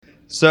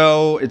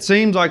So it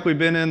seems like we've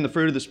been in the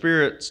fruit of the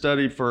Spirit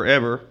study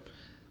forever,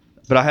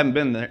 but I haven't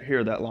been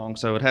here that long,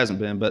 so it hasn't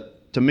been.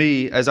 But to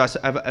me, as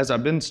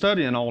I've been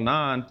studying all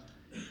 9,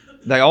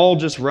 they all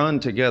just run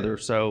together.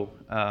 So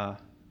I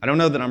don't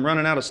know that I'm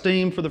running out of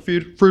steam for the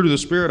fruit of the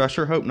Spirit. I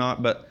sure hope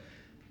not. But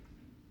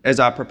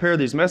as I prepare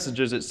these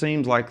messages, it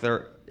seems like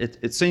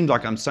it seems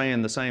like I'm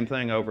saying the same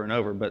thing over and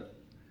over. But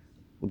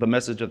the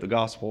message of the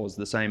gospel is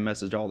the same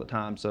message all the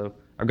time. So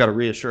I've got to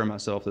reassure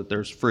myself that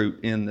there's fruit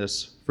in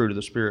this fruit of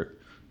the Spirit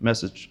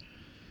message.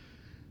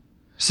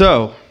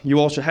 So you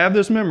all should have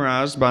this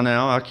memorized by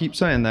now. I keep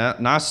saying that,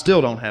 and I still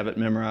don't have it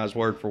memorized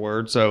word for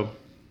word. So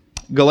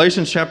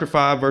Galatians chapter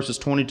 5, verses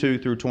 22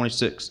 through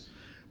 26.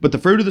 But the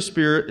fruit of the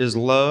Spirit is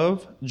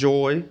love,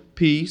 joy,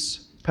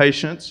 peace,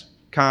 patience,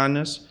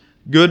 kindness,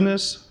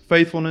 goodness,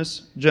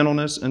 faithfulness,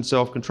 gentleness, and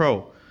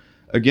self-control.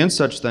 Against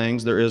such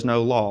things there is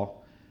no law.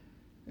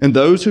 And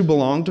those who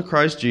belong to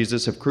Christ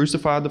Jesus have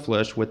crucified the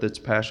flesh with its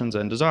passions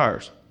and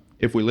desires.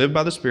 If we live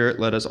by the Spirit,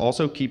 let us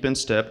also keep in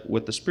step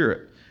with the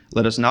Spirit.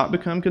 Let us not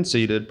become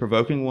conceited,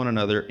 provoking one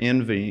another,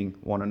 envying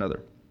one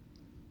another.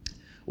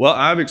 Well,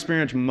 I've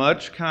experienced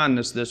much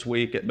kindness this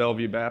week at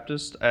Bellevue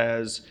Baptist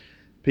as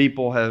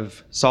people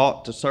have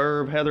sought to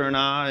serve Heather and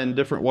I in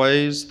different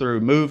ways through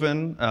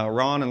moving.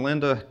 Ron and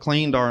Linda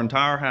cleaned our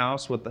entire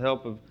house with the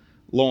help of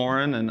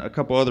Lauren and a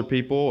couple other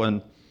people.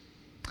 And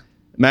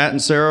Matt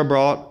and Sarah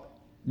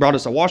brought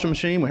us a washing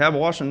machine. We have a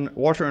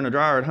washer and a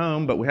dryer at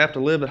home, but we have to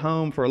live at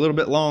home for a little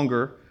bit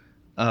longer.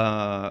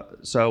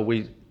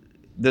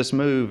 This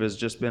move has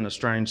just been a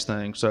strange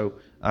thing. So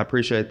I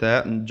appreciate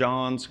that. And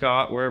John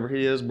Scott, wherever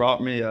he is,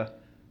 brought me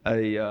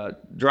a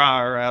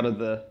dryer out of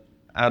the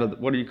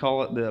what do you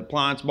call it? The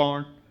appliance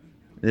barn.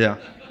 Yeah.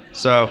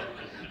 So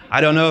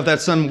I don't know if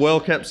that's some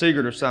well-kept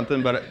secret or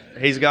something, but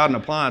he's got an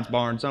appliance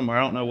barn somewhere.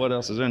 I don't know what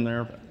else is in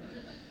there.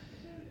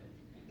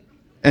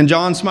 And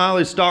John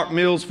Smiley stocked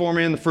meals for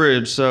me in the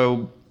fridge,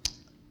 so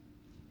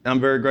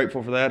I'm very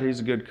grateful for that. He's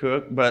a good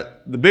cook.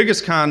 But the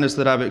biggest kindness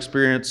that I've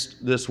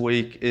experienced this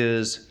week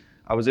is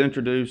I was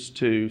introduced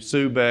to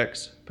Sue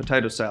Beck's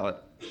potato salad.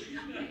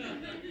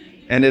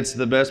 And it's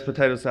the best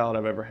potato salad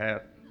I've ever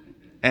had.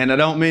 And I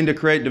don't mean to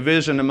create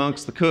division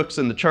amongst the cooks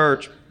in the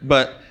church,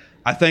 but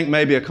I think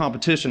maybe a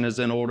competition is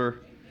in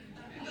order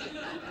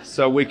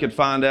so we could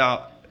find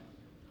out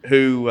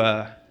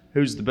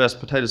who's the best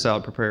potato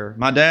salad preparer.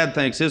 My dad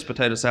thinks his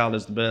potato salad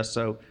is the best,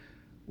 so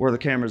where are the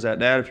cameras at?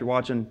 Dad, if you're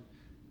watching,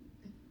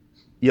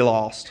 you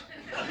lost.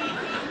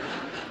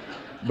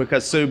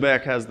 Because Sue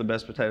Beck has the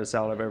best potato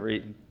salad I've ever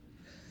eaten.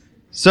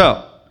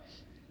 So,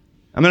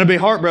 I'm going to be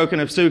heartbroken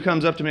if Sue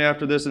comes up to me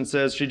after this and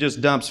says she just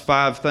dumps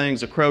 5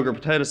 things of Kroger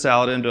potato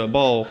salad into a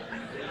bowl.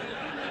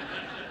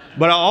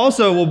 But I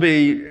also will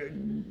be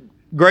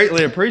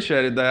greatly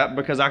appreciated that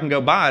because I can go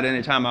buy it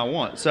anytime I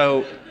want.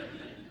 So,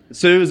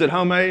 Sue, is it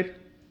homemade?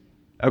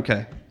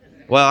 Okay.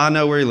 Well, I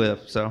know where you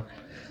live, so.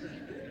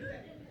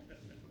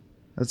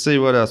 Let's see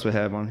what else we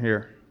have on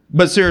here.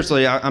 But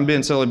seriously, I'm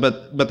being silly,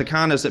 but the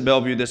kindness at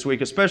Bellevue this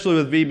week, especially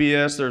with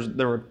VBS,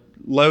 there were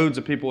loads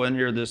of people in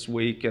here this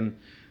week, and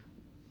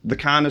the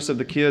kindness of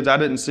the kids, I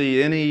didn't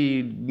see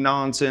any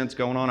nonsense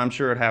going on. I'm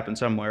sure it happened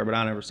somewhere, but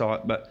I never saw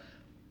it. But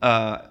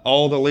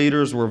all the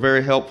leaders were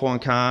very helpful and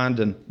kind,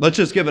 and let's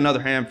just give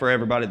another hand for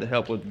everybody that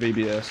helped with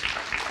VBS.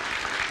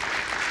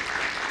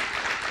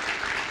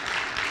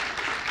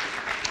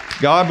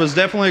 God was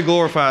definitely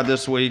glorified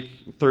this week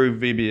through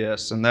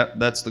VBS, and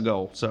that's the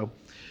goal. So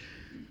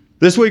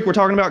this week we're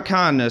talking about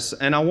kindness,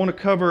 and I want to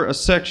cover a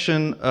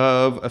section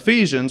of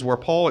Ephesians where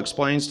Paul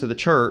explains to the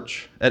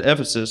church at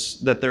Ephesus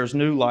that there's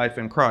new life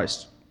in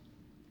Christ.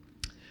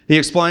 He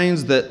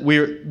explains that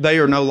they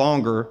are no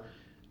longer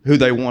who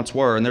they once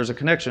were, and there's a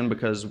connection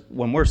because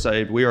when we're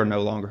saved, we are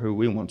no longer who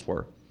we once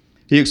were.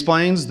 He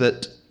explains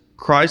that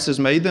Christ has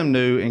made them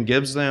new and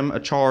gives them a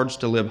charge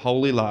to live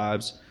holy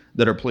lives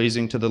that are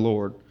pleasing to the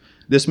Lord.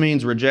 This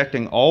means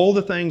rejecting all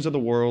the things of the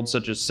world,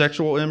 such as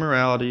sexual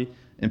immorality,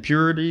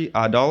 impurity,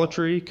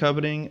 idolatry,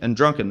 coveting, and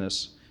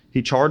drunkenness.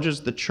 He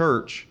charges the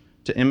church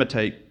to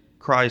imitate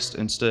Christ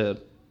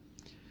instead.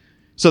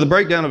 So the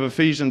breakdown of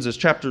Ephesians is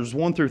chapters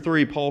 1 through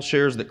 3. Paul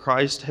shares that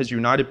Christ has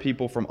united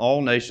people from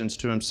all nations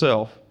to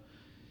himself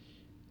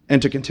and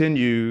to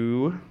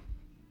continue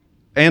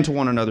and to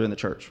one another in the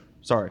church.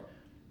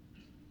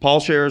 Paul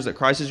shares that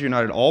Christ has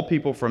united all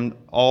people from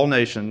all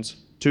nations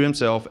to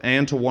himself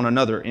and to one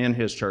another in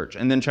his church.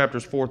 And then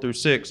chapters 4 through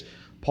 6,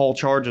 Paul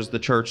charges the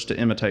church to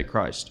imitate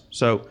Christ.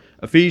 So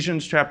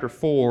Ephesians chapter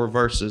 4,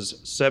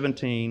 verses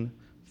 17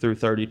 through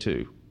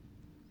 32.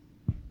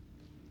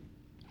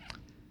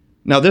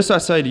 Now this I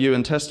say to you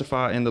and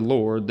testify in the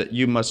Lord, that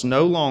you must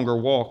no longer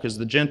walk as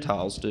the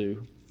Gentiles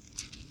do,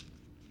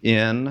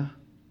 in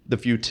the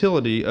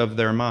futility of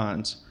their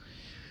minds.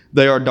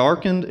 They are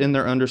darkened in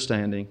their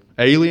understanding,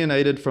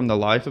 alienated from the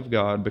life of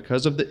God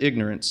because of the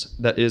ignorance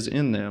that is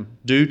in them,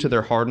 due to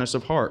their hardness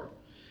of heart.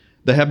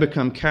 They have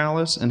become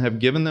callous and have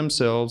given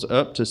themselves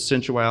up to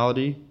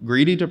sensuality,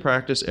 greedy to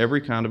practice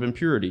every kind of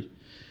impurity.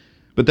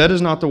 But that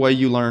is not the way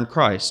you learned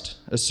Christ,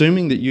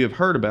 assuming that you have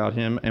heard about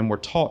him and were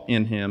taught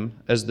in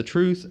him as the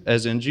truth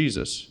as in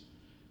Jesus,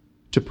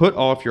 to put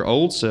off your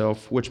old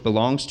self, which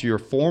belongs to your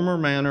former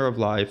manner of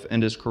life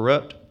and is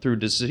corrupt through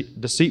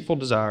deceitful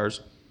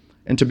desires,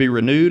 and to be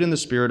renewed in the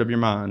spirit of your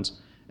minds,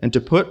 and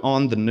to put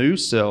on the new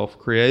self,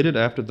 created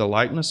after the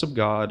likeness of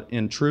God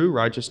in true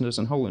righteousness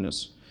and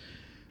holiness.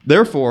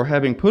 Therefore,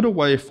 having put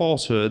away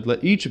falsehood,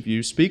 let each of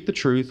you speak the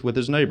truth with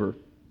his neighbor,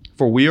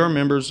 for we are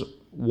members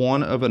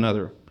one of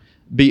another.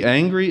 Be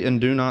angry and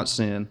do not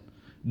sin.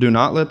 Do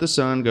not let the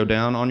sun go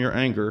down on your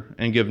anger,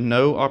 and give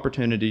no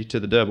opportunity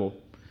to the devil.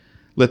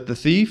 Let the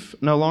thief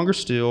no longer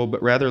steal,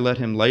 but rather let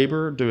him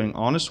labor, doing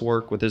honest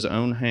work with his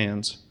own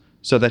hands,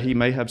 so that he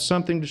may have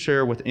something to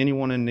share with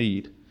anyone in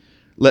need.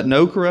 Let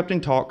no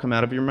corrupting talk come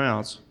out of your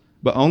mouths,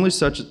 but only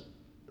such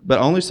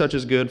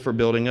as good for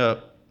building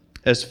up,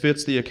 as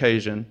fits the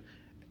occasion,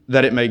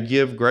 that it may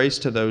give grace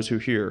to those who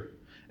hear.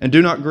 And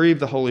do not grieve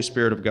the Holy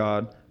Spirit of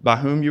God, by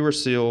whom you were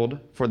sealed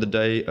for the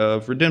day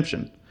of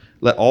redemption.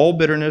 Let all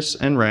bitterness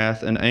and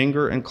wrath and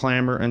anger and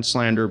clamor and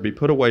slander be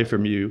put away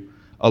from you,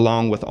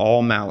 along with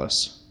all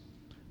malice.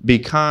 Be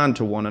kind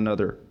to one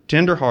another,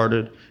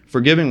 tender-hearted,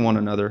 forgiving one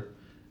another,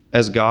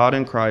 as God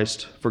in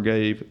Christ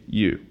forgave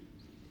you.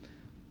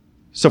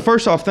 So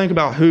first off, think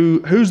about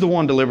who's the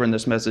one delivering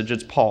this message.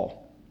 It's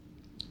Paul,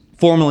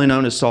 formerly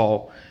known as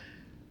Saul.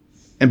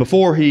 And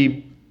before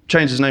he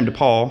changed his name to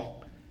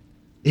Paul,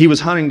 he was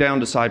hunting down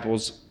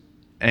disciples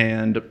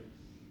and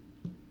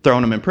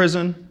throwing them in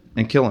prison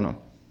and killing them.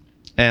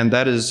 And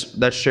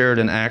that's shared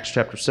in Acts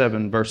chapter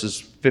 7,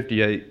 verses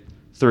 58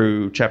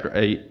 through chapter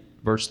 8,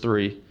 verse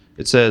 3.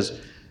 It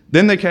says,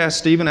 Then they cast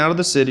Stephen out of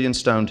the city and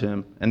stoned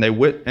him, and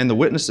the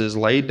witnesses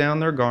laid down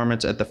their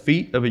garments at the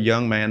feet of a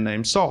young man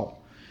named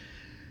Saul.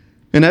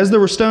 And as they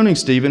were stoning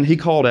Stephen, he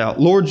called out,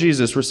 Lord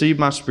Jesus, receive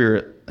my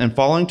spirit. And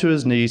falling to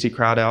his knees, he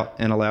cried out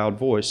in a loud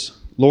voice,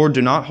 Lord,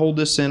 do not hold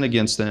this sin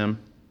against them.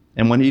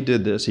 And when he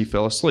did this, he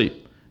fell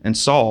asleep. And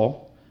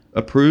Saul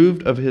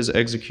approved of his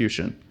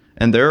execution.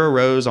 And there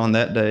arose on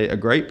that day a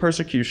great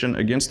persecution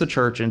against the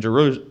church in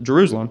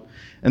Jerusalem,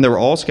 and they were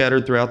all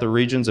scattered throughout the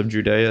regions of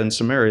Judea and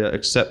Samaria,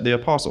 except the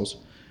apostles.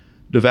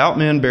 Devout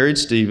men buried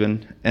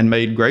Stephen and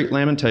made great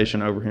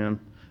lamentation over him.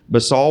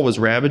 But Saul was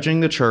ravaging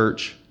the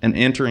church and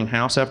entering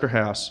house after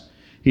house.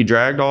 He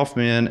dragged off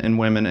men and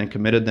women and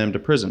committed them to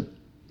prison.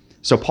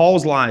 So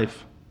Paul's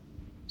life,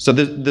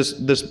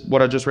 this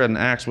what I just read in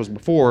Acts was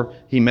before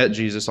he met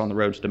Jesus on the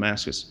road to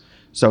Damascus.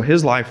 So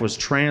his life was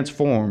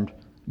transformed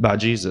by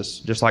Jesus,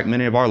 just like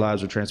many of our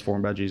lives are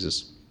transformed by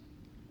Jesus.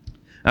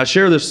 I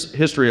share this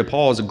history of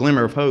Paul as a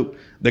glimmer of hope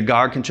that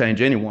God can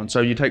change anyone.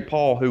 So you take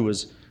Paul, who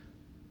was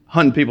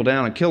hunting people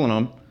down and killing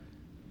them,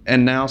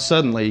 and now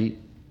suddenly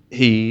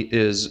he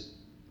is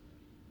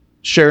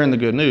sharing the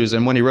good news.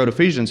 And when he wrote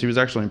Ephesians, he was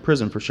actually in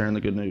prison for sharing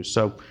the good news.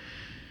 So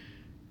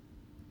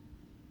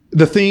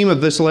the theme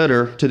of this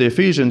letter to the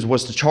Ephesians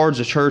was to charge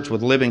the church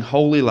with living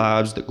holy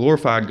lives that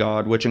glorified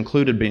God, which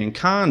included being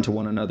kind to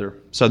one another.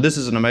 So this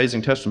is an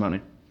amazing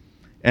testimony.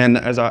 And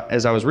as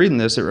I was reading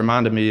this, it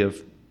reminded me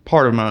of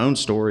part of my own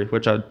story,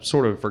 which I'd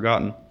sort of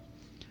forgotten.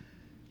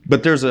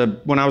 But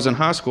when I was in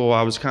high school,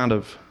 I was kind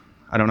of,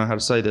 I don't know how to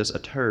say this, a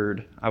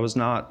turd. I was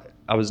not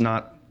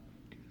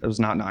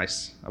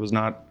nice.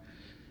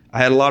 I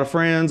had a lot of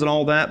friends and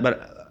all that,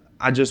 but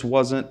I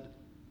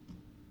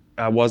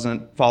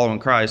wasn't following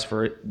Christ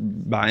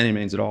by any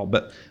means at all.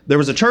 But there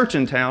was a church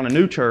in town, a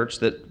new church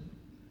that,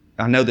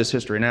 I know this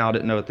history now, I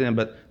didn't know it then,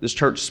 but this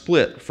church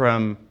split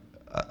from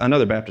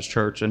another Baptist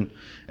church, and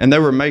they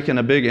were making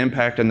a big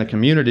impact in the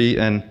community.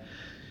 And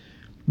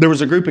there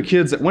was a group of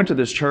kids that went to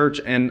this church,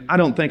 and I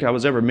don't think I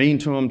was ever mean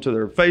to them to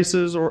their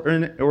faces or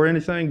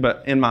anything,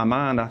 but in my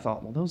mind I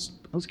thought, well, those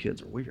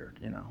kids are weird,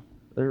 you know.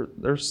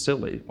 They're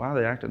silly. Why are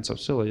they acting so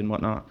silly and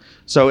whatnot?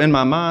 So in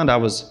my mind I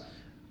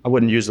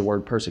wouldn't use the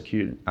word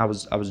persecute. I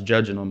was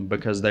judging them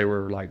because they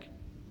were like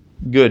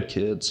good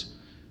kids,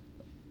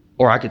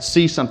 or I could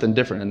see something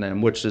different in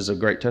them, which is a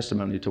great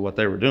testimony to what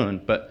they were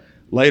doing. But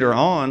later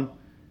on,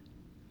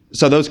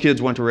 so those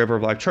kids went to River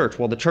of Life Church.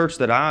 Well, the church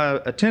that I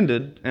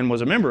attended and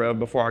was a member of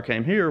before I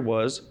came here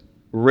was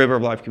River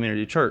of Life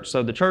Community Church.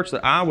 So the church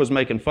that I was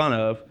making fun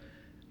of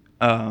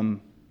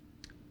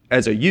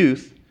as a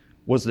youth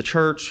was the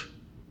church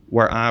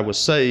where I was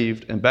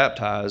saved and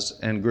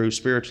baptized and grew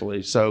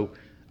spiritually. So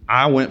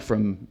I went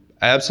from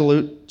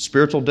absolute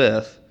spiritual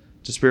death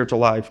to spiritual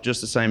life,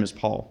 just the same as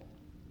Paul.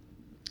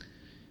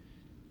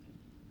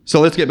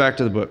 So let's get back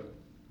to the book.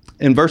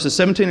 In verses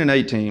 17 and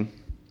 18,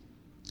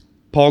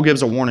 Paul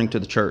gives a warning to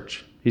the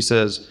church. He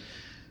says,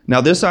 Now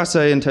this I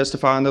say and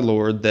testify in the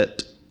Lord,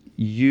 that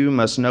you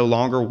must no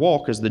longer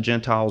walk as the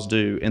Gentiles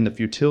do in the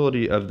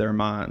futility of their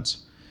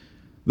minds.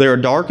 They are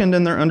darkened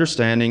in their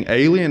understanding,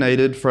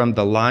 alienated from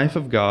the life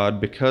of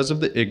God because of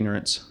the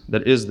ignorance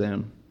that is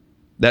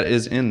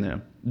in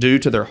them, due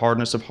to their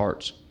hardness of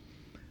hearts.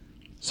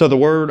 So the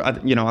word,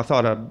 I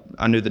thought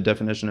I knew the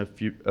definition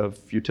of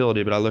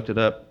futility, but I looked it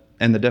up,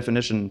 and the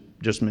definition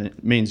just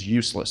means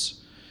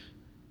useless.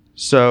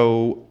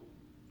 So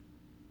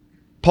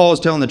Paul is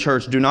telling the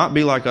church, do not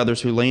be like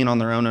others who lean on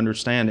their own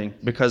understanding,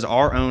 because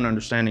our own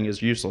understanding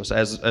is useless,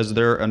 as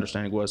their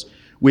understanding was.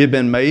 We have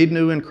been made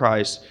new in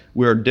Christ.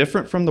 We are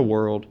different from the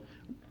world.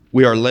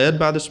 We are led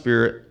by the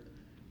Spirit.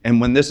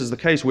 And when this is the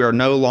case, we are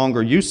no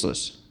longer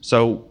useless.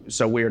 So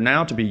we are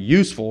now to be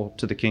useful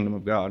to the kingdom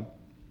of God,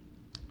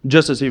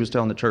 just as he was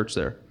telling the church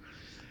there.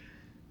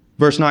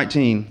 Verse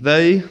 19,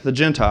 they, the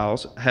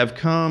Gentiles, have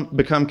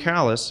become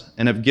callous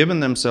and have given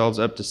themselves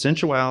up to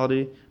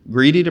sensuality,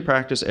 greedy to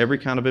practice every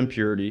kind of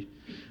impurity.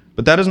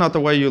 But that is not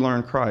the way you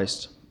learn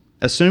Christ,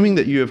 assuming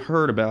that you have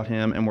heard about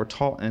him and were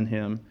taught in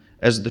him,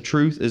 as the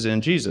truth is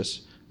in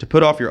Jesus, to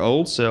put off your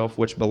old self,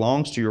 which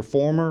belongs to your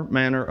former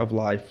manner of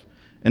life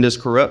and is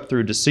corrupt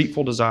through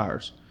deceitful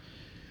desires,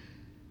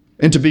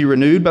 and to be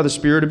renewed by the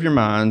Spirit of your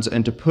minds,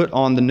 and to put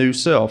on the new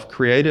self,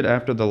 created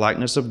after the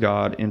likeness of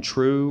God in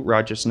true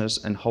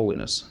righteousness and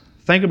holiness.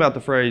 Think about the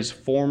phrase,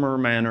 former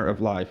manner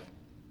of life.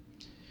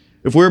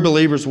 If we're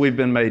believers, we've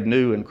been made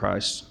new in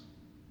Christ.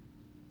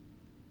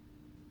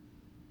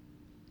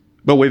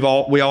 But we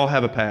all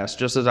have a past,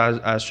 just as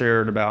I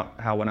shared about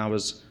how when I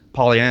was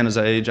Pollyanna's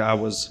age,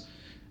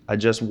 I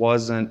just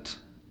wasn't.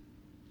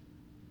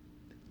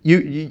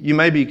 You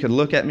maybe could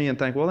look at me and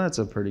think, well, that's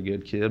a pretty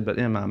good kid, but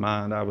in my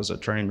mind, I was a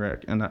train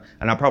wreck, and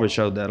I probably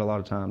showed that a lot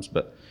of times.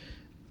 But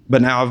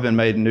now I've been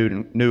made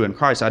new in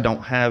Christ. I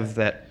don't have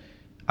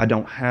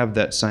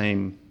that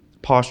same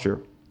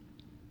posture.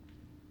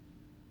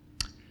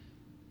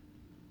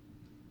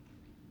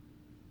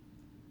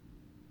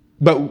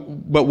 But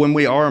when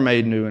we are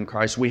made new in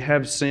Christ, we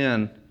have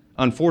sin.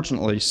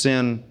 Unfortunately,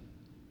 sin.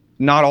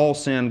 Not all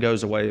sin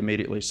goes away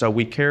immediately, so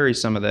we carry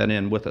some of that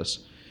in with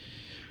us.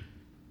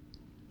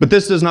 But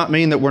this does not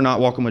mean that we're not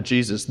walking with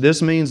Jesus.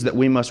 This means that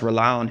we must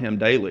rely on him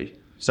daily.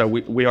 So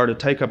we are to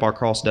take up our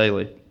cross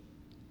daily.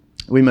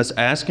 We must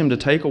ask him to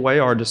take away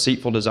our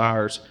deceitful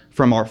desires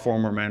from our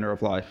former manner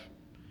of life.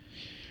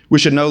 We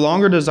should no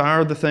longer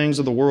desire the things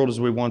of the world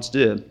as we once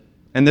did.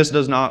 And this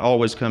does not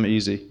always come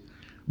easy.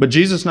 But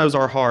Jesus knows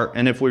our heart,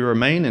 and if we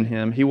remain in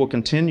him, he will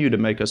continue to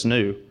make us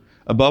new.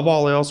 Above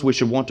all else, we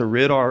should want to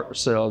rid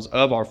ourselves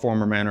of our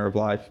former manner of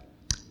life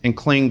and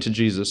cling to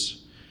Jesus.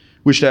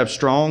 We should have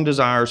strong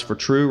desires for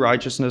true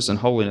righteousness and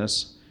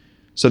holiness.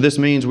 So this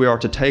means we are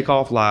to take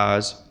off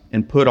lies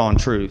and put on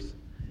truth.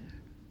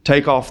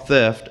 Take off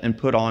theft and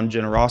put on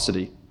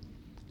generosity.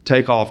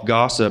 Take off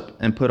gossip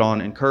and put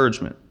on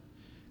encouragement.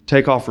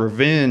 Take off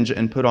revenge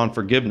and put on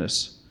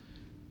forgiveness.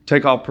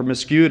 Take off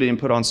promiscuity and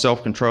put on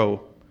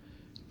self-control.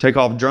 Take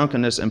off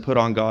drunkenness and put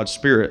on God's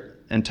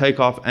Spirit. And take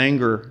off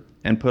anger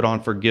and put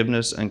on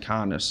forgiveness and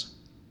kindness.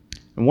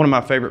 And one of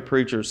my favorite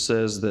preachers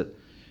says that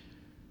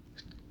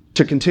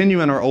to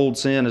continue in our old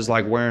sin is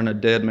like wearing a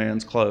dead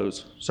man's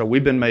clothes. So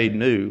we've been made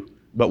new,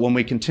 but when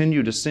we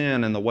continue to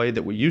sin in the way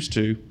that we used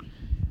to,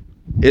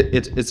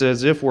 it's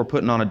as if we're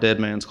putting on a dead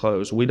man's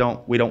clothes. We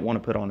don't want to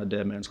put on a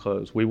dead man's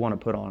clothes. We want to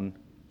put on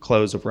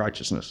clothes of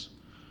righteousness.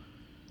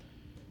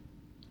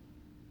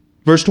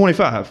 Verse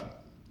 25,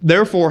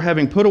 therefore,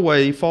 having put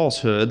away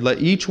falsehood, let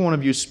each one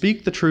of you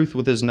speak the truth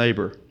with his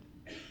neighbor.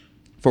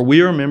 For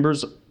we are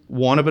members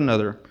one of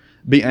another.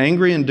 Be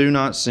angry and do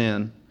not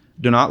sin.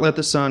 Do not let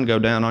the sun go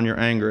down on your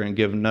anger, and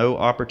give no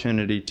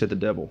opportunity to the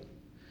devil.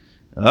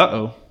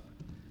 Uh-oh.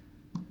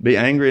 Be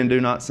angry and do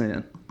not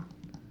sin.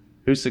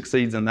 Who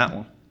succeeds in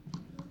that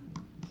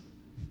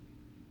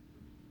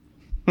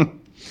one?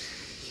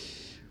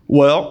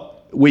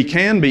 Well, we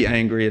can be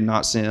angry and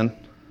not sin.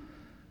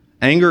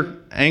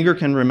 Anger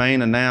can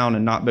remain a noun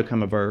and not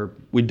become a verb.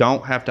 We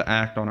don't have to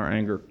act on our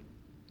anger.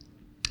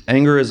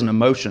 Anger is an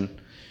emotion.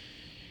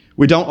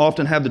 We don't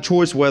often have the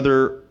choice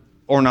whether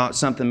or not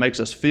something makes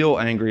us feel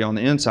angry on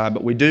the inside,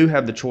 but we do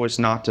have the choice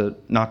not to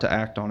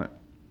act on it.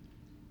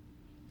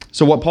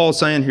 So what Paul's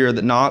saying here,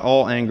 that not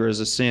all anger is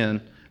a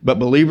sin, but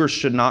believers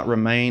should not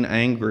remain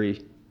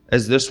angry,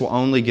 as this will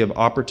only give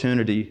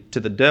opportunity to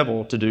the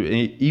devil to do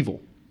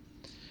evil.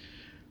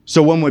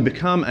 So when we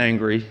become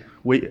angry,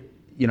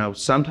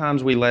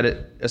 sometimes we let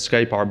it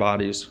escape our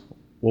bodies.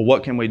 Well,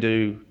 what can we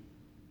do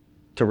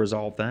to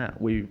resolve that?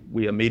 We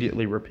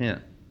immediately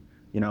repent.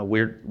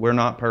 We're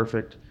not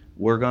perfect.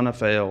 We're going to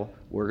fail.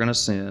 We're going to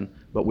sin.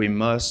 But we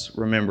must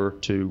remember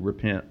to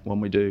repent when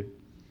we do.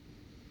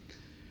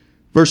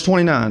 Verse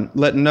 29,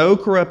 let no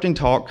corrupting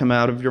talk come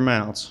out of your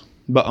mouths,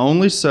 but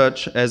only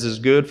such as is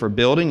good for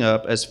building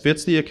up, as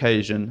fits the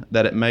occasion,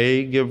 that it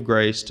may give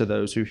grace to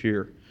those who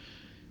hear.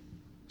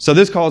 So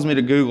this caused me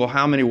to Google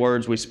how many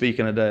words we speak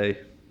in a day.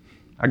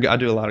 I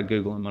do a lot of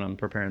Googling when I'm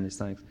preparing these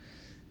things.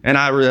 And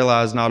I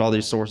realize not all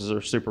these sources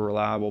are super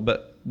reliable,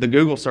 but the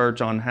Google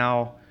search on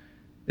how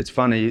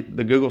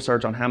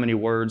many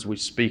words we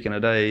speak in a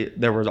day,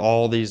 there was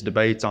all these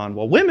debates on,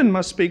 well, women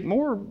must speak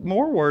more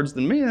words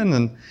than men.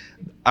 And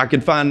I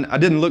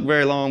didn't look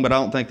very long, but I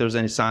don't think there's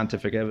any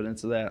scientific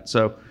evidence of that.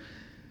 So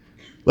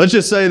let's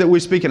just say that we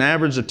speak an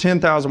average of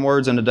 10,000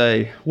 words in a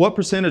day. What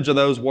percentage of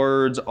those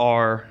words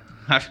are,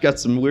 I've got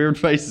some weird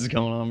faces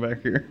going on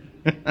back here.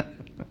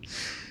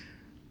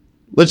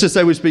 Let's just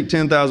say we speak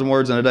 10,000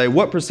 words in a day.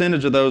 What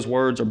percentage of those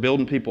words are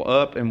building people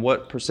up and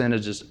what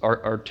percentages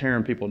are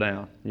tearing people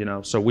down?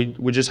 So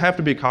we just have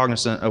to be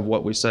cognizant of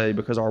what we say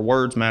because our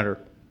words matter.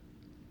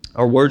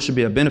 Our words should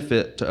be a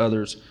benefit to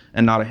others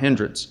and not a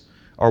hindrance.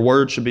 Our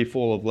words should be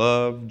full of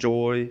love,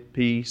 joy,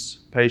 peace,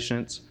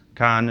 patience,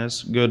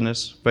 kindness,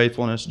 goodness,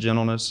 faithfulness,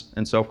 gentleness,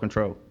 and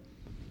self-control.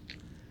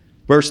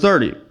 Verse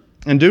 30,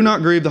 and do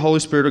not grieve the Holy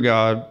Spirit of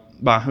God,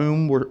 by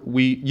whom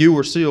you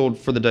were sealed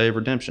for the day of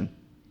redemption.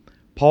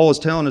 Paul is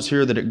telling us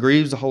here that it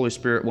grieves the Holy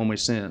Spirit when we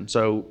sin.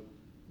 So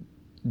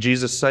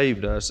Jesus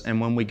saved us,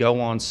 and when we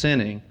go on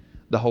sinning,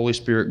 the Holy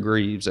Spirit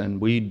grieves, and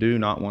we do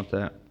not want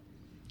that.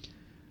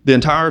 The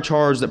entire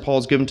charge that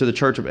Paul's given to the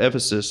church of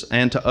Ephesus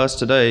and to us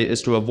today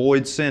is to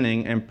avoid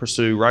sinning and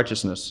pursue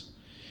righteousness.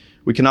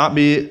 We cannot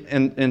be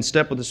in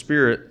step with the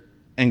Spirit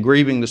and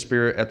grieving the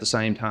Spirit at the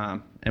same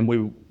time.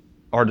 And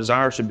our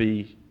desire should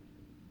be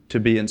to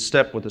be in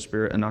step with the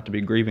Spirit and not to be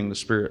grieving the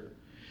Spirit.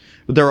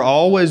 But there will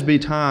always be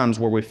times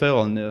where we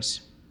fail in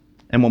this.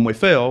 And when we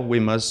fail, we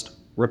must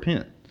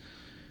repent.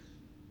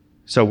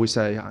 So we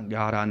say,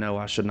 God, I know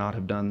I should not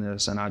have done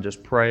this. And I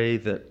just pray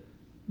that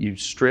you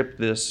strip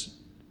this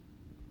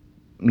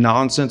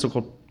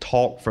nonsensical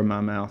talk from my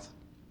mouth.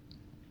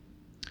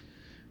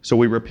 So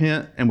we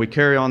repent and we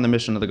carry on the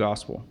mission of the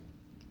gospel,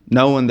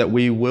 knowing that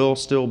we will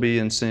still be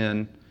in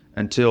sin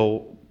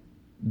until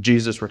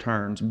Jesus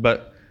returns.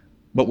 But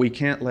we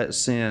can't let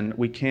sin,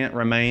 we can't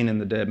remain in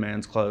the dead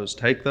man's clothes.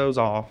 Take those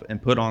off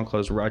and put on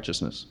clothes of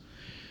righteousness.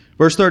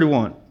 Verse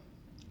 31,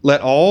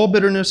 let all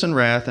bitterness and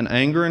wrath and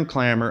anger and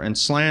clamor and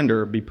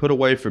slander be put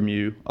away from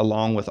you,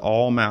 along with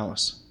all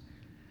malice.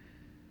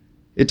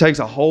 It takes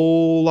a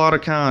whole lot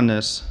of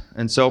kindness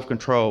and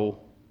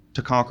self-control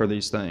to conquer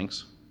these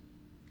things.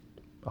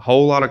 A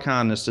whole lot of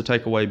kindness to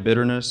take away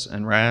bitterness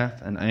and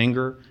wrath and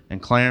anger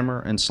and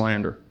clamor and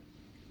slander.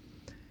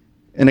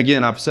 And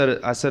again, I said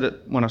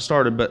it when I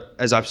started, but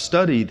as I've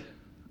studied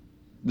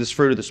this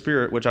fruit of the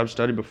Spirit, which I've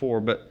studied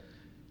before, but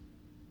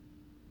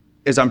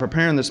as I'm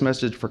preparing this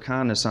message for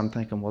kindness, I'm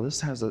thinking, well,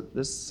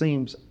 this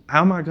seems,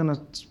 how am I going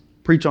to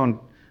preach on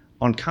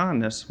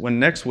kindness when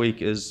next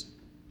week is,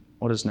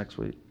 what is next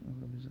week?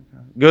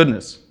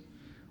 Goodness.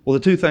 Well, the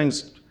two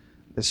things,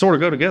 they sort of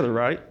go together,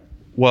 right?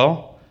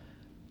 Well,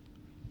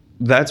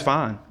 that's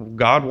fine.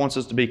 God wants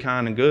us to be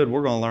kind and good.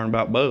 We're going to learn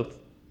about both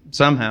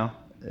somehow.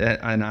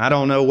 And I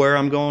don't know where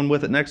I'm going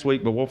with it next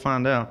week, but we'll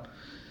find out.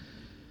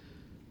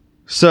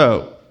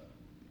 So,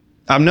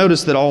 I've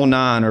noticed that all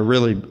 9 are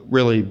really,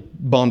 really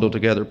bundled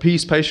together.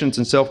 Peace, patience,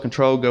 and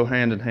self-control go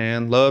hand in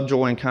hand. Love,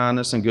 joy, and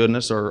kindness and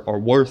goodness are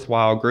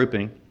worthwhile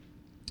grouping.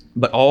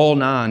 But all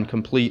 9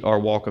 complete our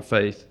walk of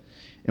faith.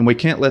 And we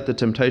can't let the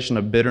temptation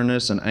of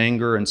bitterness and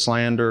anger and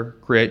slander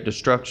create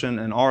destruction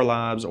in our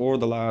lives or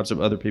the lives of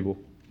other people.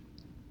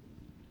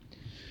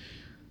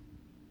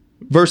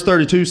 Verse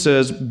 32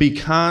 says, be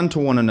kind to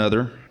one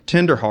another,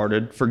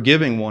 tenderhearted,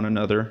 forgiving one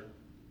another,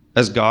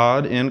 as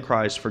God in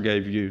Christ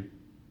forgave you.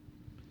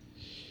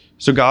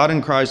 So God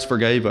in Christ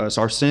forgave us.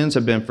 Our sins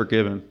have been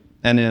forgiven.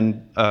 And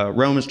in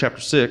Romans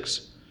chapter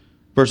 6,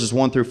 verses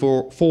 1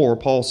 through 4,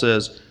 Paul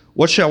says,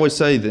 what shall we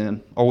say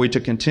then? Are we to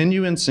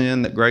continue in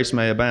sin that grace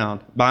may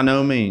abound? By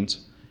no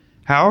means.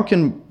 How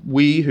can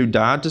we who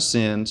died to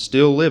sin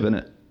still live in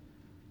it?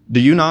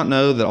 Do you not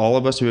know that all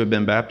of us who have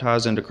been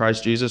baptized into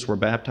Christ Jesus were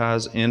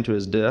baptized into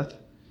his death?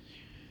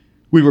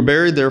 We were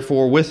buried,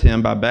 therefore, with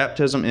him by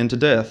baptism into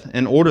death,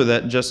 in order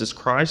that, just as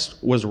Christ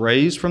was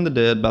raised from the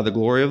dead by the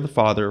glory of the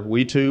Father,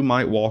 we too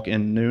might walk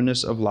in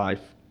newness of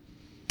life.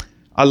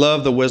 I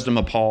love the wisdom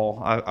of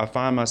Paul. I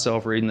find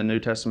myself reading the New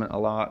Testament a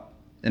lot,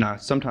 and I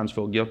sometimes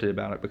feel guilty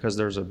about it because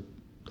the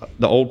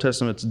Old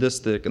Testament's this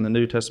thick and the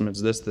New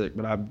Testament's this thick,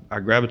 but I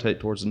gravitate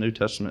towards the New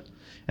Testament,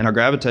 and I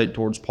gravitate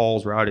towards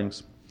Paul's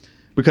writings,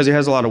 because he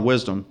has a lot of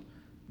wisdom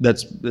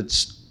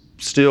that's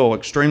still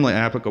extremely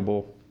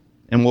applicable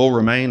and will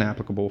remain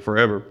applicable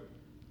forever.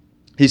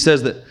 He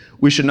says that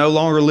we should no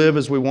longer live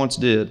as we once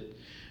did.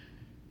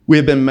 We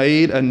have been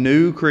made a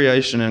new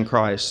creation in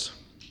Christ.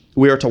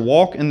 We are to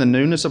walk in the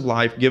newness of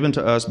life given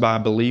to us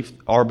by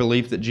our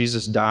belief that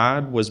Jesus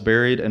died, was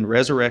buried, and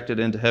resurrected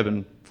into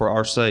heaven for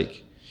our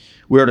sake.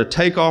 We are to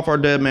take off our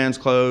dead man's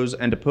clothes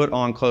and to put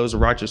on clothes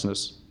of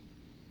righteousness.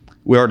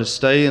 We are to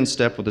stay in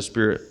step with the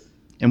Spirit.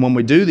 And when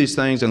we do these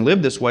things and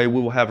live this way, we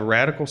will have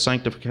radical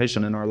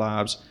sanctification in our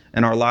lives,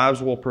 and our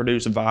lives will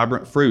produce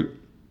vibrant fruit,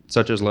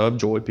 such as love,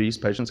 joy, peace,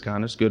 patience,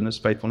 kindness, goodness,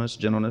 faithfulness,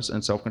 gentleness,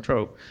 and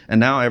self-control. And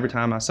now every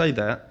time I say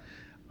that,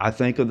 I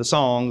think of the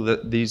song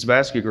that these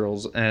Vasky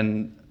girls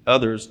and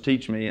others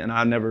teach me, and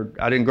I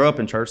didn't grow up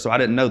in church, so I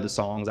didn't know the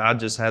songs. I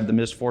just had the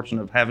misfortune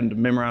of having to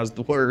memorize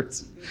the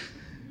words.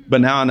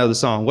 But now I know the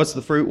song. What's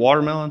the fruit?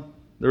 Watermelon?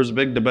 There was a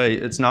big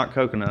debate. It's not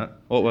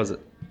coconut. What was it?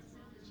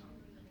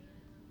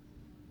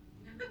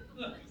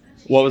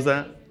 What was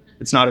that?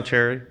 It's not a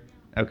cherry?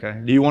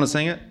 Okay. Do you want to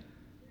sing it?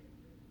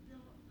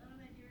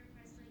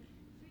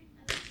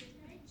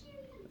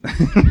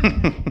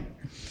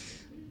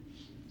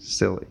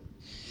 Silly.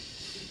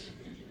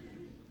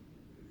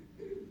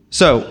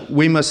 So,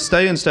 we must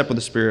stay in step with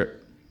the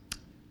Spirit.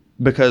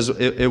 because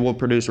it will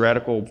produce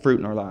radical fruit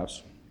in our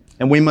lives.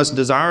 And we must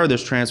desire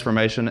this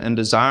transformation and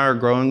desire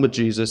growing with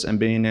Jesus and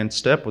being in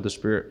step with the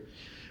Spirit.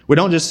 We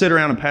don't just sit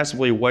around and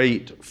passively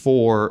wait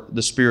for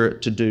the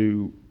Spirit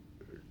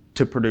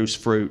to produce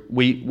fruit.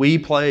 We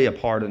play a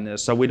part in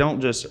this. So we're not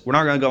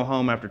going to go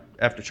home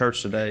after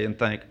church today and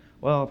think,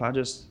 well, if I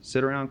just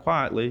sit around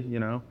quietly,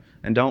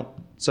 and don't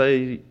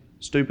say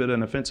stupid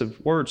and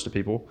offensive words to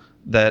people,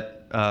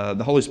 that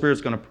the Holy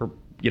Spirit's going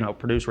to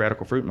produce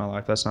radical fruit in my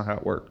life. That's not how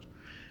it works.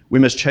 We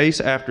must chase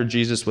after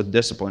Jesus with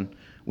discipline.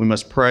 We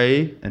must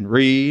pray and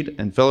read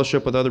and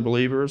fellowship with other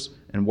believers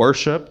and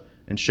worship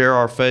and share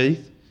our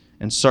faith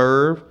and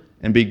serve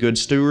and be good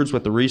stewards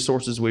with the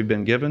resources we've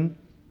been given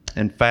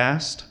and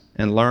fast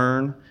and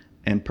learn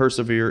and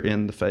persevere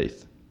in the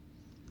faith.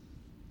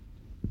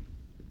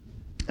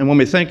 And when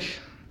we think,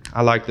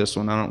 I like this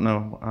one. I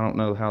don't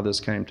know how this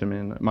came to me,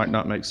 and it might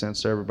not make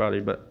sense to everybody,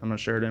 but I'm going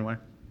to share it anyway.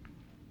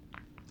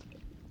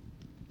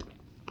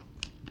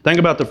 Think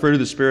about the fruit of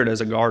the Spirit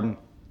as a garden.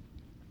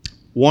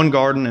 1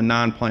 garden and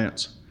 9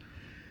 plants.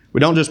 We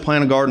don't just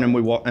plant a garden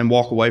and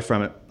walk away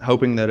from it,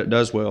 hoping that it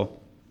does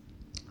well.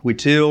 We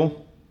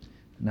till.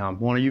 Now,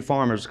 one of you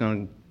farmers is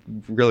going to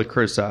really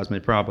criticize me,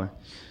 probably.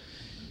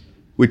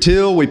 We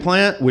till, we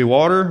plant, we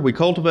water, we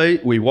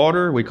cultivate, we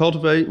water, we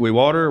cultivate, we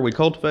water, we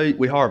cultivate,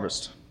 we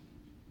harvest.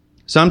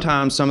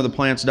 Sometimes some of the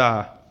plants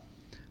die.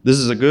 This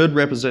is a good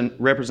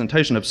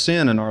representation of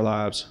sin in our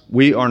lives.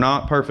 We are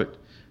not perfect.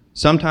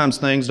 Sometimes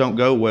things don't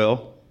go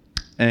well,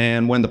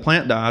 and when the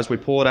plant dies, we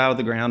pull it out of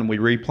the ground and we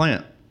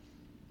replant.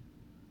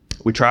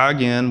 We try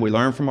again, we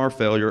learn from our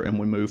failure, and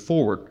we move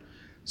forward.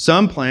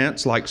 Some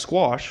plants, like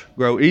squash,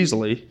 grow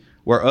easily,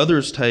 where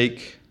others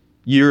take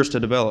years to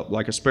develop,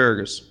 like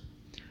asparagus.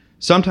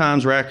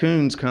 Sometimes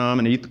raccoons come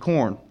and eat the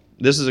corn.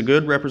 This is a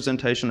good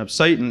representation of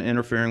Satan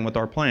interfering with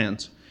our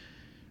plans.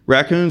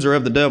 Raccoons are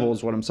of the devil,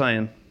 is what I'm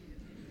saying.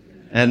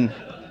 And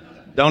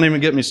don't even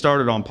get me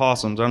started on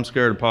possums. I'm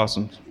scared of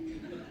possums.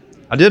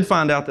 I did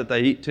find out that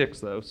they eat ticks,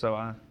 though, so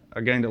I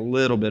gained a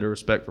little bit of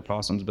respect for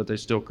possums, but they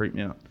still creep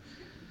me out.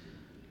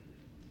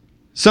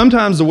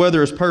 Sometimes the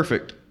weather is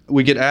perfect.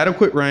 We get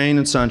adequate rain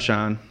and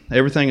sunshine.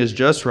 Everything is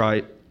just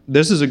right.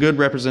 This is a good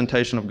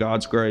representation of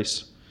God's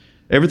grace.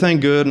 Everything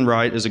good and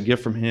right is a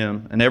gift from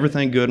Him, and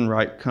everything good and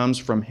right comes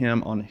from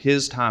Him on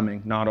His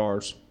timing, not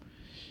ours.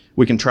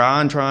 We can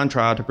try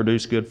to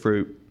produce good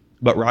fruit,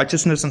 but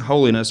righteousness and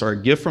holiness are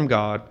a gift from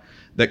God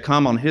that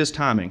come on His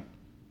timing.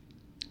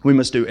 We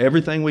must do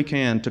everything we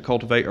can to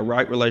cultivate a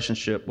right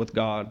relationship with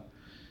God,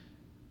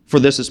 for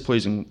this is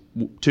pleasing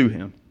to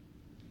Him.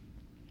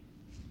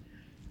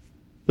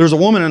 There's a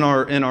woman in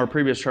our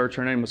previous church.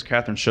 Her name was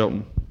Catherine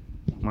Shelton.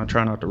 I'm going to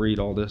try not to read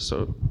all this.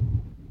 So,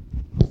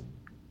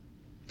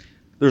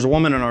 there's a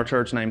woman in our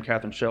church named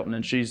Catherine Shelton,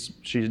 and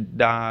she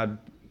died.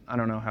 I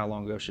don't know how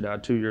long ago she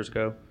died. 2 years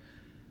ago,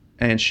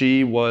 and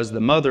she was the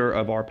mother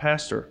of our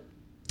pastor.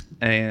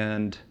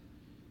 And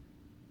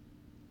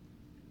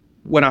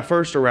when I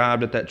first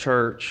arrived at that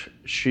church,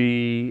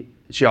 she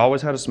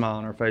always had a smile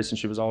on her face, and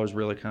she was always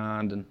really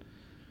kind.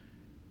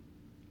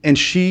 And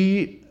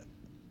she,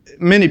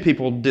 many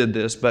people did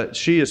this, but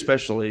she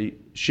especially,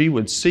 she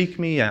would seek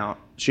me out.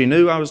 She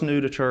knew I was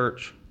new to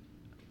church,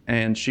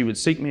 and she would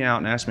seek me out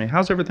and ask me,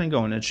 how's everything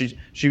going? And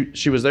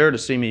she was there to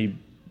see me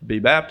be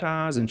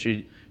baptized, and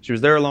she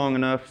was there long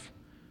enough.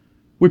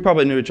 We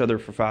probably knew each other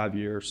for 5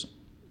 years.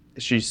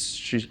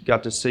 She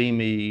got to see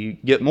me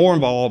get more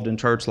involved in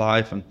church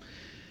life,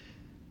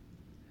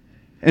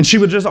 and she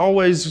would just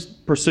always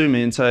pursue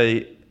me and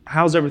say,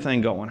 how's everything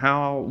going?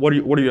 What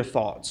are your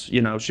thoughts?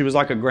 She was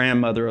like a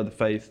grandmother of the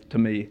faith to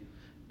me.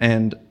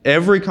 And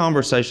every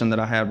conversation that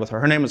I had with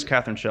her name was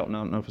Catherine Shelton. I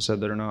don't know if I said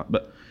that or not,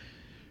 but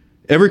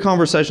every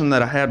conversation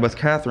that I had with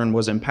Catherine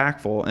was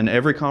impactful. And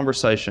every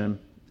conversation,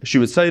 she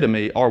would say to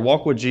me, our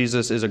walk with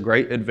Jesus is a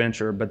great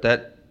adventure,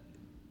 but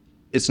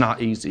it's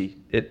not easy.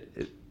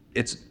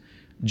 It's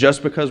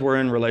just because we're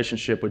in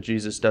relationship with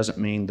Jesus doesn't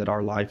mean that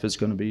our life is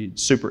going to be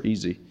super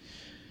easy.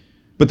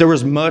 But there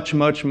was much,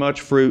 much,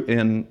 much fruit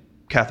in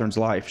Catherine's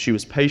life. She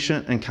was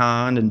patient and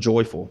kind and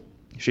joyful.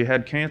 She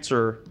had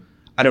cancer.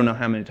 I don't know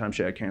how many times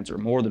she had cancer.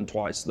 More than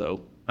twice,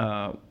 though.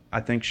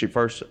 I think she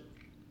first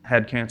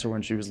had cancer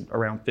when she was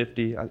around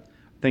 50. I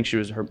think she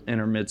was in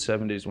her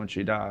mid-70s when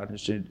she died.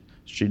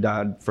 She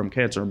died from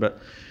cancer. But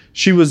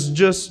she was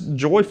just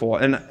joyful.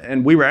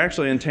 And we were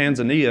actually in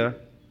Tanzania.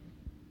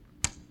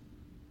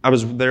 I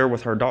was there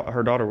with her daughter.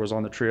 Her daughter was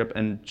on the trip,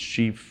 and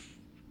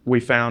we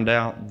found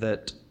out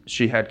that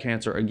she had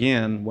cancer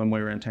again when we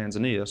were in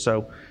Tanzania.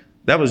 So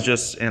that was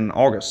just in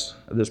August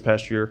of this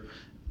past year.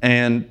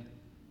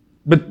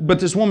 But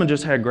this woman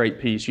just had great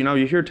peace. You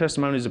hear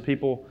testimonies of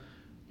people,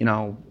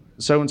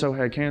 so-and-so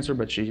had cancer,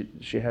 but she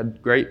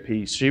had great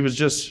peace. She was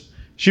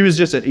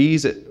just at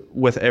ease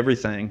with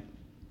everything.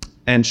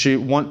 And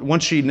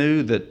once she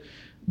knew that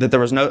there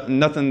was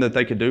nothing that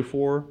they could do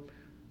for her,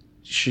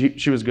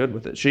 she was good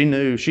with it. She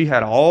knew she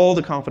had all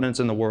the confidence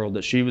in the world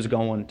that she was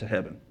going to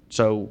heaven.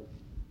 So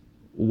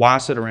why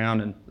sit around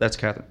and, that's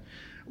Catherine,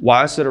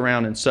 why sit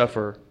around and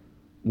suffer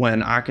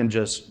when I can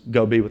just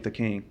go be with the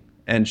King?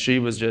 And she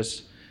was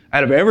just,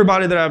 out of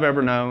everybody that I've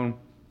ever known,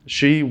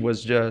 she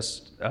was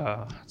just,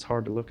 it's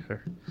hard to look at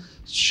her.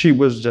 She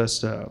was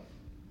just, there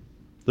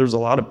was a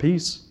lot of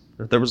peace.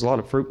 There was a lot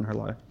of fruit in her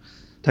life.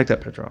 Take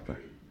that picture off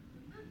there.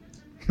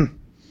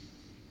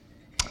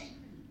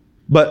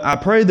 But I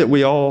pray that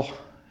we all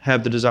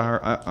have the desire.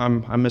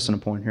 I'm missing a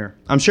point here.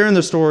 I'm sharing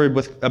this story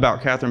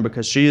about Catherine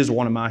because she is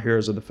one of my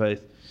heroes of the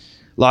faith.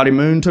 Lottie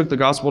Moon took the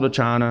gospel to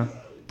China.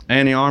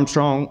 Annie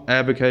Armstrong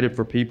advocated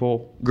for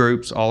people,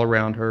 groups all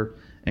around her.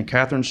 And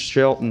Catherine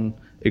Shelton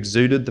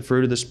exuded the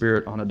fruit of the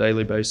Spirit on a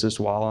daily basis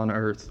while on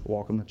earth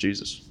walking with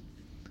Jesus.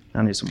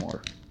 I need some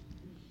water.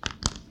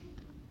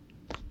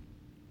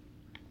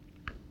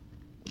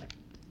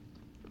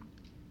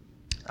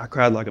 I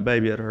cried like a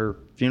baby at her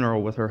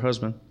funeral with her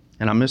husband,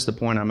 and I missed the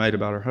point I made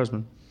about her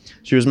husband.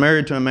 She was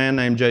married to a man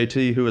named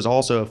JT who is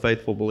also a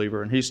faithful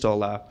believer, and he's still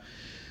alive.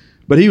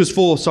 But he was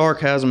full of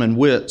sarcasm and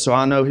wit, so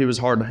I know he was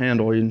hard to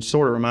handle. He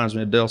sort of reminds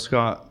me of Dale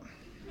Scott.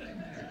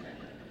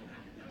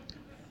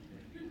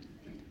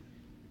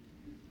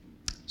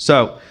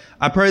 So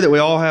I pray that we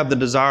all have the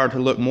desire to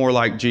look more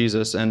like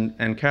Jesus,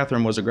 and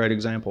Catherine was a great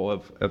example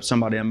of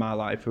somebody in my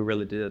life who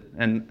really did.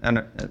 And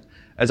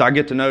as I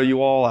get to know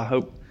you all, I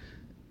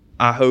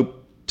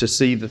hope to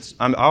see this.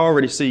 I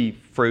already see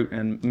fruit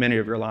in many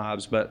of your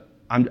lives, but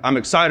I'm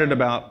excited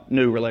about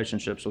new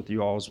relationships with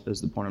you all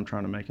is the point I'm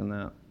trying to make in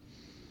that.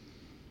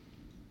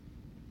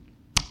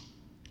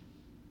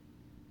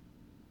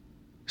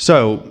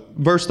 So,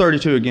 verse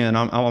 32 again,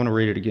 I want to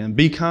read it again.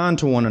 Be kind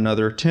to one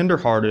another,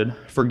 tender-hearted,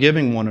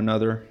 forgiving one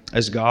another,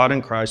 as God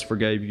in Christ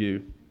forgave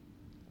you.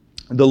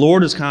 The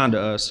Lord is kind to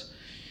us,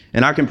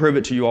 and I can prove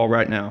it to you all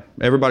right now.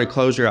 Everybody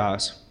close your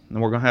eyes,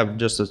 and we're going to have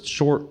just a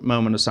short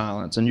moment of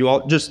silence. And you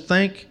all just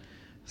think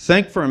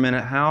for a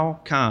minute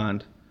how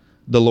kind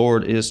the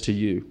Lord is to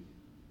you.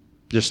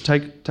 Just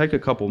take a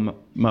couple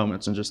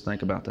moments and just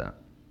think about that.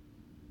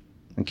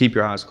 And keep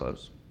your eyes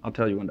closed. I'll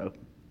tell you when to open.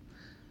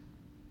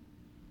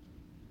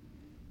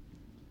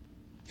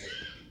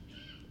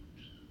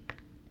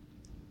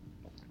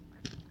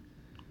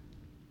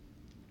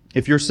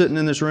 If you're sitting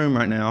in this room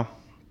right now,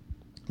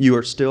 you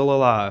are still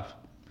alive.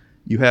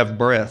 You have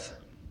breath.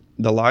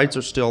 The lights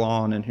are still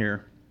on in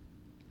here.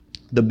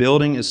 The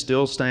building is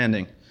still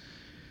standing.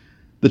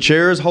 The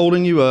chair is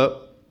holding you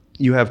up.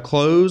 You have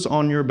clothes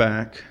on your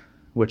back,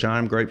 which I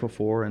am grateful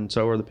for, and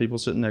so are the people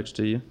sitting next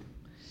to you.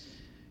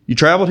 You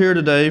traveled here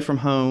today from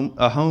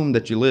a home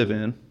that you live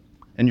in,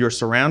 and you're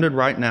surrounded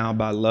right now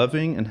by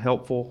loving and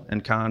helpful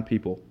and kind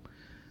people.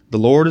 The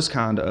Lord is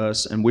kind to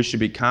us, and we should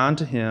be kind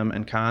to Him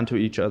and kind to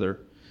each other.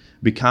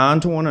 Be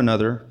kind to one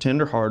another,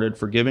 tender-hearted,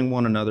 forgiving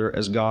one another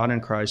as God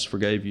in Christ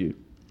forgave you.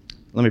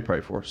 Let me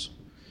pray for us.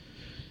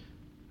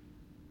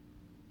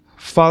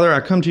 Father, I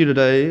come to you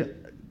today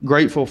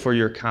grateful for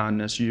your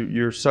kindness.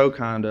 You're so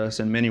kind to us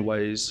in many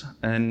ways.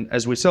 And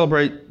as we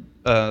celebrate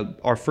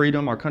our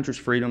freedom, our country's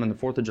freedom, and the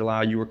 4th of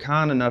July, you were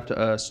kind enough to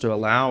us to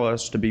allow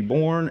us to be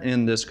born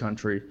in this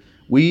country.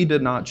 We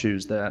did not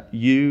choose that.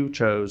 You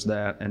chose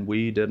that, and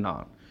we did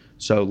not.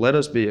 So let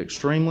us be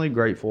extremely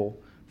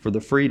grateful for the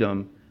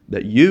freedom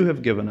that you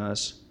have given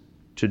us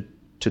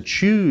to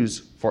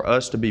choose for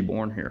us to be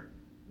born here.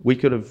 We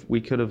could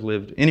have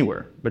lived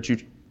anywhere, but you,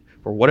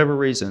 for whatever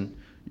reason,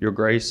 your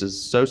grace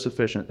is so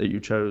sufficient that you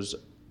chose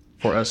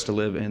for us to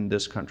live in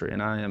this country,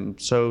 and I am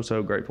so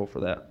grateful for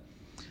that.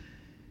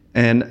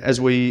 And as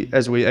we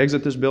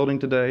exit this building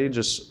today,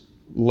 just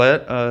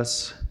let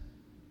us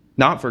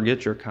not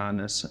forget your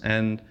kindness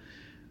and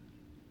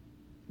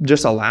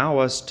just allow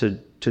us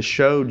to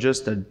show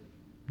just a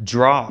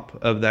drop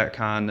of that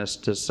kindness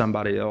to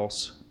somebody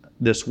else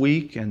this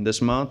week and this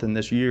month and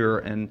this year,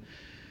 and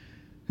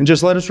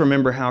just let us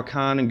remember how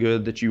kind and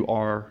good that you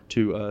are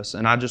to us.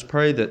 And I just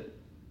pray that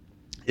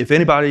if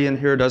anybody in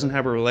here doesn't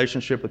have a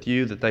relationship with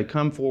you, that they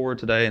come forward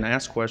today and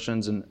ask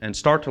questions and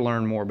start to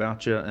learn more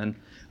about you. And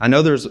I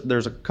know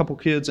there's a couple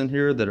kids in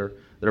here that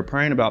are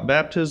praying about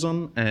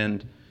baptism,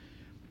 and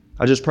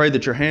I just pray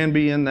that your hand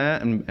be in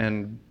that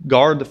and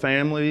guard the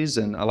families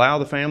and allow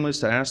the families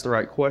to ask the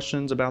right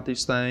questions about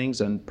these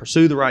things and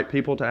pursue the right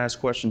people to ask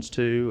questions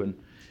to.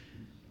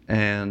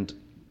 And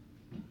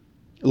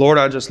Lord,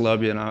 I just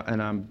love you,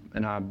 and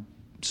I'm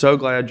so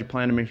glad you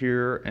planted me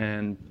here,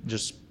 and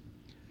just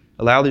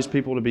allow these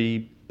people to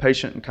be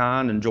patient and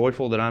kind and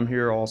joyful that I'm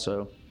here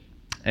also.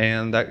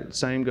 And that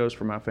same goes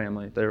for my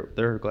family.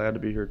 They're glad to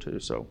be here too.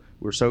 So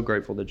we're so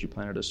grateful that you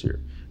planted us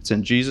here. It's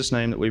in Jesus'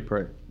 name that we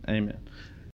pray. Amen.